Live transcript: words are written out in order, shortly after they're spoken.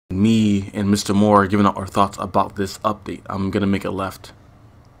me and Mr. Moore giving out our thoughts about this update. I'm gonna make a left.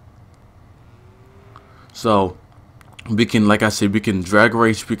 So we can, like I said, we can drag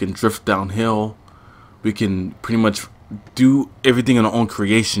race, we can drift downhill, we can pretty much do everything in our own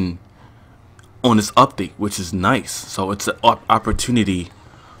creation on this update, which is nice. So it's an opportunity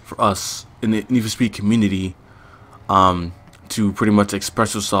for us in the Need for Speed community to pretty much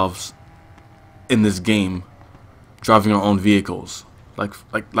express ourselves in this game, driving our own vehicles.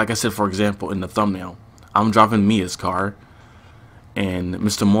 Like I said, for example, in the thumbnail, I'm driving Mia's car, and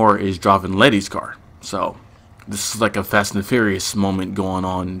Mr. Moore is driving Letty's car. So this is like a Fast and Furious moment going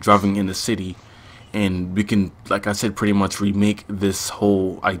on, driving in the city, and we can, like I said, pretty much remake this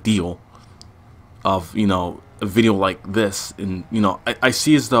whole ideal of, you know, a video like this. And, you know, I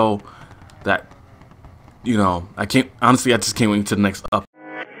see as though that, you know, I just can't wait to the next up.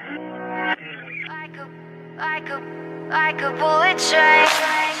 Like a bullet train.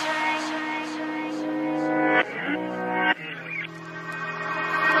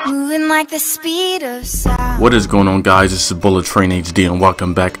 Moving like the speed of sound. What is going on, guys? This is Bullet Train HD, and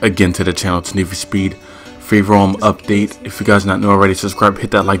welcome back again to the channel. To Need for Speed free roam update. If you guys not know already, subscribe,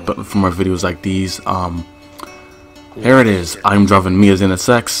 hit that like button for more videos like these. Here it is. I'm driving Mia's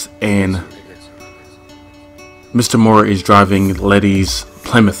NSX, and Mr. Moore is driving Letty's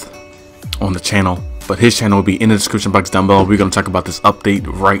Plymouth on the channel. But his channel will be in the description box down below. We're going to talk about this update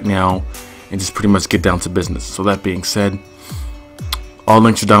right now and just pretty much get down to business. So that being said, all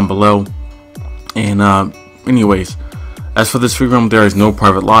links are down below. And anyways, as for this free roam, there is no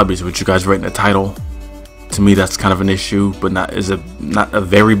private lobbies, which you guys write in the title. To me, that's kind of an issue, but not a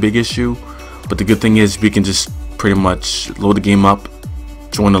very big issue. But the good thing is we can just pretty much load the game up,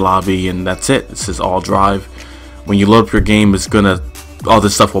 join the lobby, and that's it. It says all drive. When you load up your game, it's gonna, all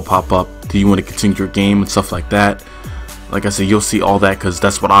this stuff will pop up. Do you want to continue your game and stuff like that? Like I said, you'll see all that because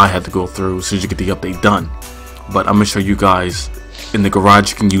that's what I had to go through as soon as you get the update done. But I'm gonna show you guys in the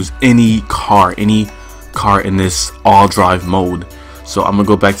garage. You can use any car in this all drive mode. So I'm gonna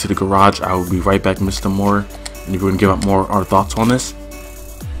go back to the garage. I will be right back, Mr. Moore, and we're gonna give up more our thoughts on this.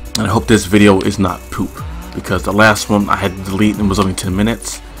 And I hope this video is not poop, because the last one I had to delete and it was only 10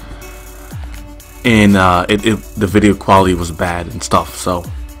 minutes, and the video quality was bad and stuff. So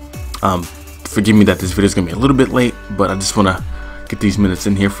forgive me that this video is gonna be a little bit late, but I just want to get these minutes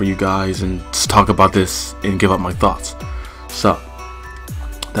in here for you guys and just talk about this and give up my thoughts. So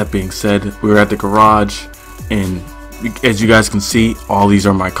that being said, we're at the garage, and as you guys can see, all these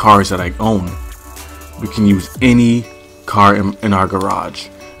are my cars that I own. We can use any car in our garage.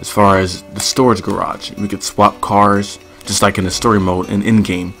 As far as the storage garage, we could swap cars just like in the story mode and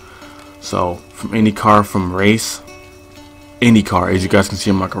in-game. So from any car, from race, any car, as you guys can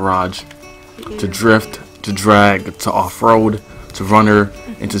see in my garage, to drift, to drag, to off-road, to runner,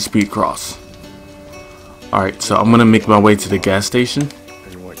 and to speed cross. Alright, so I'm gonna make my way to the gas station.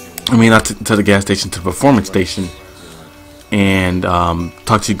 I mean, not to the gas station, to the performance station, and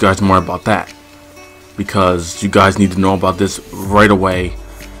talk to you guys more about that, because you guys need to know about this right away.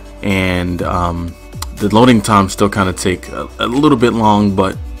 And the loading times still kind of take a little bit long,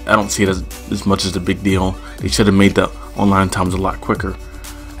 but I don't see it as much as a big deal. They should have made the online times a lot quicker.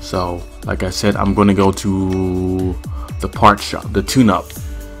 So like I said, I'm going to go to the parts shop, the tune-up.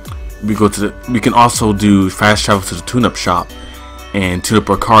 We can also do fast travel to the tune-up shop and tune up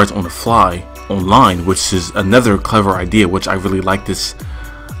our cars on the fly online, which is another clever idea, which I really like this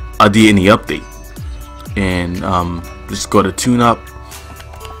idea in the update. And just go to tune-up,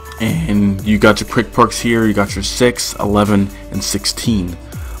 and you got your quick perks here. You got your 6, 11, and 16,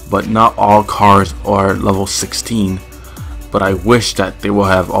 but not all cars are level 16. But I wish that they will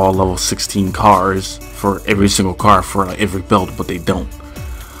have all level 16 cars for every single car for like every build, but they don't.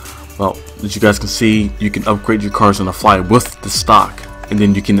 Well, as you guys can see, you can upgrade your cars on the fly with the stock, and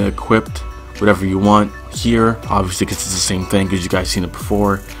then you can equip whatever you want here, obviously, because it's the same thing, because you guys seen it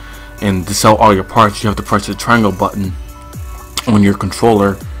before. And to sell all your parts, you have to press the triangle button on your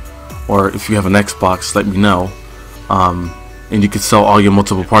controller, or if you have an Xbox, let me know. And you can sell all your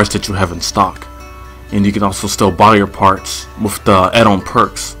multiple parts that you have in stock. And you can also still buy your parts with the add-on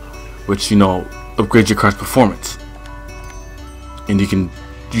perks, which, you know, upgrade your car's performance. And you can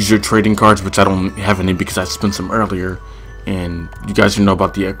use your trading cards, which I don't have any because I spent some earlier, and you guys know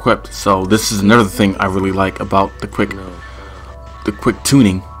about the equipped. So this is another thing I really like about the quick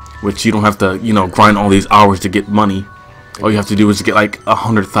tuning, which you don't have to, you know, grind all these hours to get money. All you have to do is get like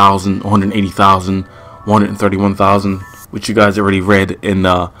 100,000, 180,000, 131,000, which you guys already read in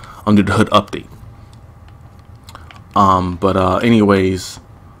Under the Hood update. Anyways,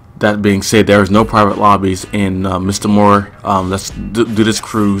 that being said, there is no private lobbies, and Mr. Moore, let's do this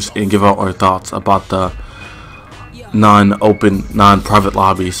cruise and give out our thoughts about the non-open, non-private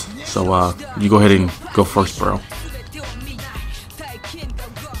lobbies. So you go ahead and go first, bro.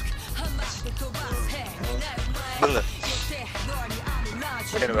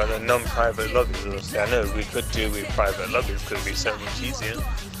 Talking about the non-private lobbies, obviously, I know we could do with private lobbies because it'd be so much easier.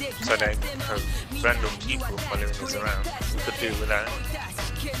 So then have random people following us around. We could do with that.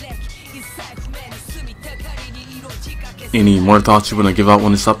 Any more thoughts you want to give out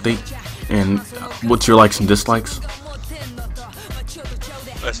on this update? And what's your likes and dislikes?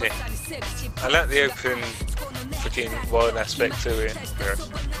 Let's see. I like the open freaking world aspect to it.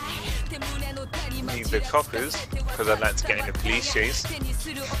 Need the coppers because I like to get in the police chase.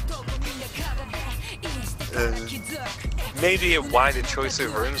 Maybe a wider choice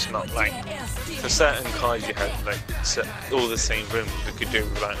of rooms, not like for certain cars you had like all the same rooms. We could do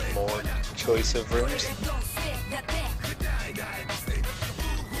like more choice of rooms.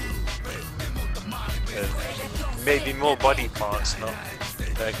 Maybe more body parts, not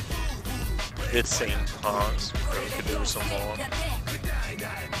like the same parts. We could do some more.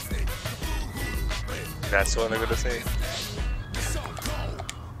 That's all I gotta say.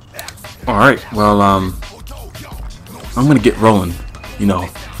 Alright, well, I'm gonna get rolling, you know,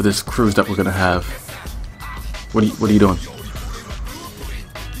 for this cruise that we're gonna have. What are you doing?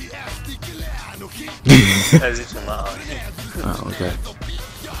 Oh, okay.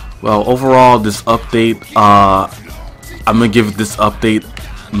 Well, overall, this update, I'm gonna give this update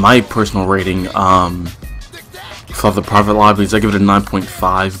my personal rating. For the private lobbies, I give it a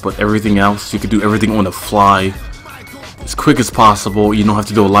 9.5, but everything else, you could do everything on the fly, as quick as possible. You don't have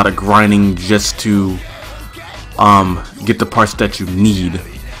to do a lot of grinding just to get the parts that you need.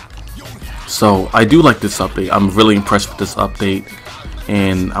 So I do like this update. I'm really impressed with this update,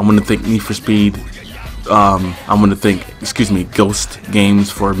 and I want to thank Need for Speed. I want to thank, Ghost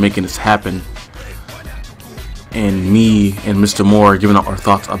Games for making this happen, and me and Mr. Moore giving out our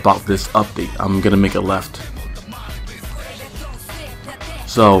thoughts about this update. I'm gonna make a left.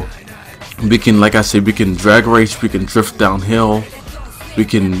 So we can, like I said, we can drag race, we can drift downhill, we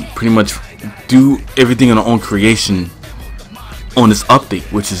can pretty much do everything on our own creation on this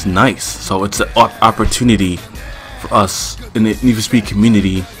update, which is nice. So it's an opportunity for us in the Need for Speed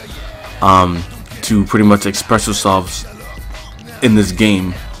community to pretty much express ourselves in this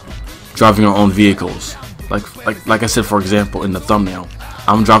game, driving our own vehicles. Like I said, for example, in the thumbnail,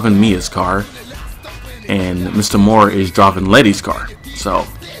 I'm driving Mia's car, and Mr. Moore is driving Letty's car. So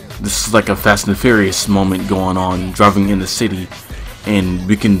this is like a Fast and Furious moment going on, driving in the city, and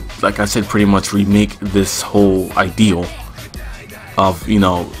we can, like I said, pretty much remake this whole ideal of, you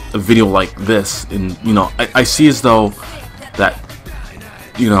know, a video like this. And, you know, I see as though that,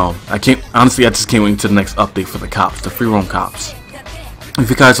 you know, I just can't wait to the next update for the cops, the free roam cops. If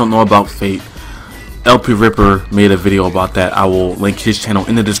you guys don't know about Fate, LP Ripper made a video about that. I will link his channel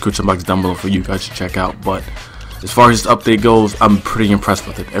in the description box down below for you guys to check out. But as far as this update goes, I'm pretty impressed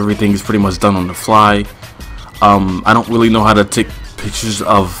with it. Everything is pretty much done on the fly. I don't really know how to take pictures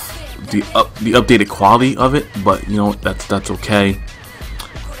of the updated quality of it, but you know, that's okay.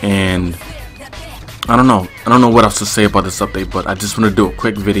 And I don't know what else to say about this update, but I just want to do a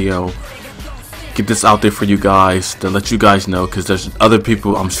quick video, get this out there for you guys, to let you guys know, because there's other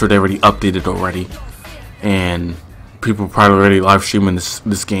people, I'm sure they already updated already, and people probably already live streaming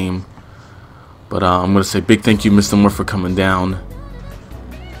this game. But I'm gonna say big thank you, Mr. Moore, for coming down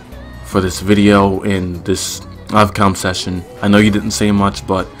for this video and this live com session. I know you didn't say much,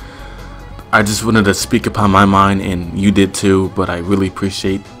 but I just wanted to speak upon my mind, and you did too. But I really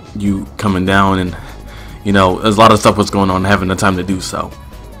appreciate you coming down, and you know, there's a lot of stuff was going on, having the time to do so.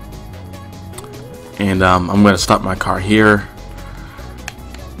 And I'm gonna stop my car here,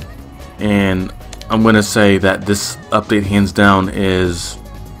 and I'm gonna say that this update hands down is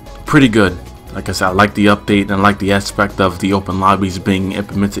pretty good. Like I said, I like the update, and I like the aspect of the open lobbies being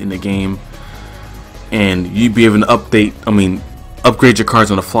implemented in the game, and you'd be able to upgrade your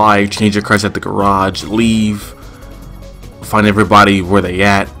cars on the fly, change your cars at the garage, leave, find everybody where they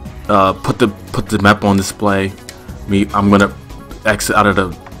at, put the map on display. I'm gonna exit out of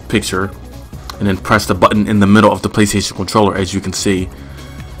the picture and then press the button in the middle of the PlayStation controller. As you can see,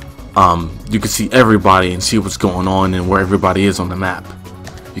 you can see everybody and see what's going on and where everybody is on the map.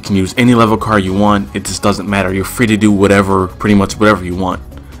 You can use any level car you want. It just doesn't matter. You're free to do whatever, pretty much whatever you want,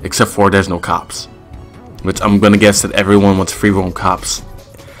 except for there's no cops, which I'm gonna guess that everyone wants free roam cops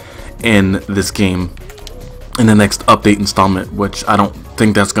in this game in the next update installment, which I don't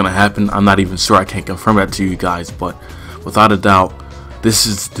think that's gonna happen. I'm not even sure. I can't confirm that to you guys, but without a doubt, This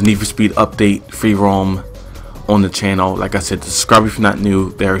is the Need for Speed update free roam on the channel. Like I said, subscribe if you're not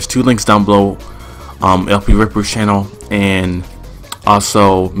new. There's 2 links down below. LP Ripper's channel and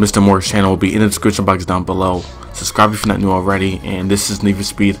also Mr. Moore's channel will be in the description box down below. Subscribe if you're not new already. And this is Need for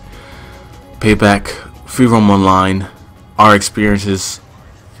Speed Payback free roam online. Our experiences,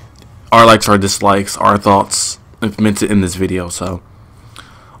 our likes, our dislikes, our thoughts implemented in this video. So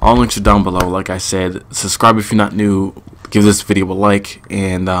all links are down below. Like I said, subscribe if you're not new. Give this video a like,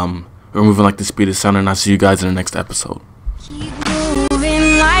 and we're moving like the speed of sound, and I'll see you guys in the next episode. Keep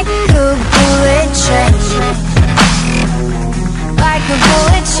moving like a bullet train, like a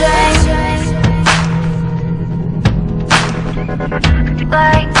bullet train,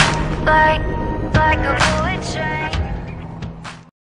 like a bullet train.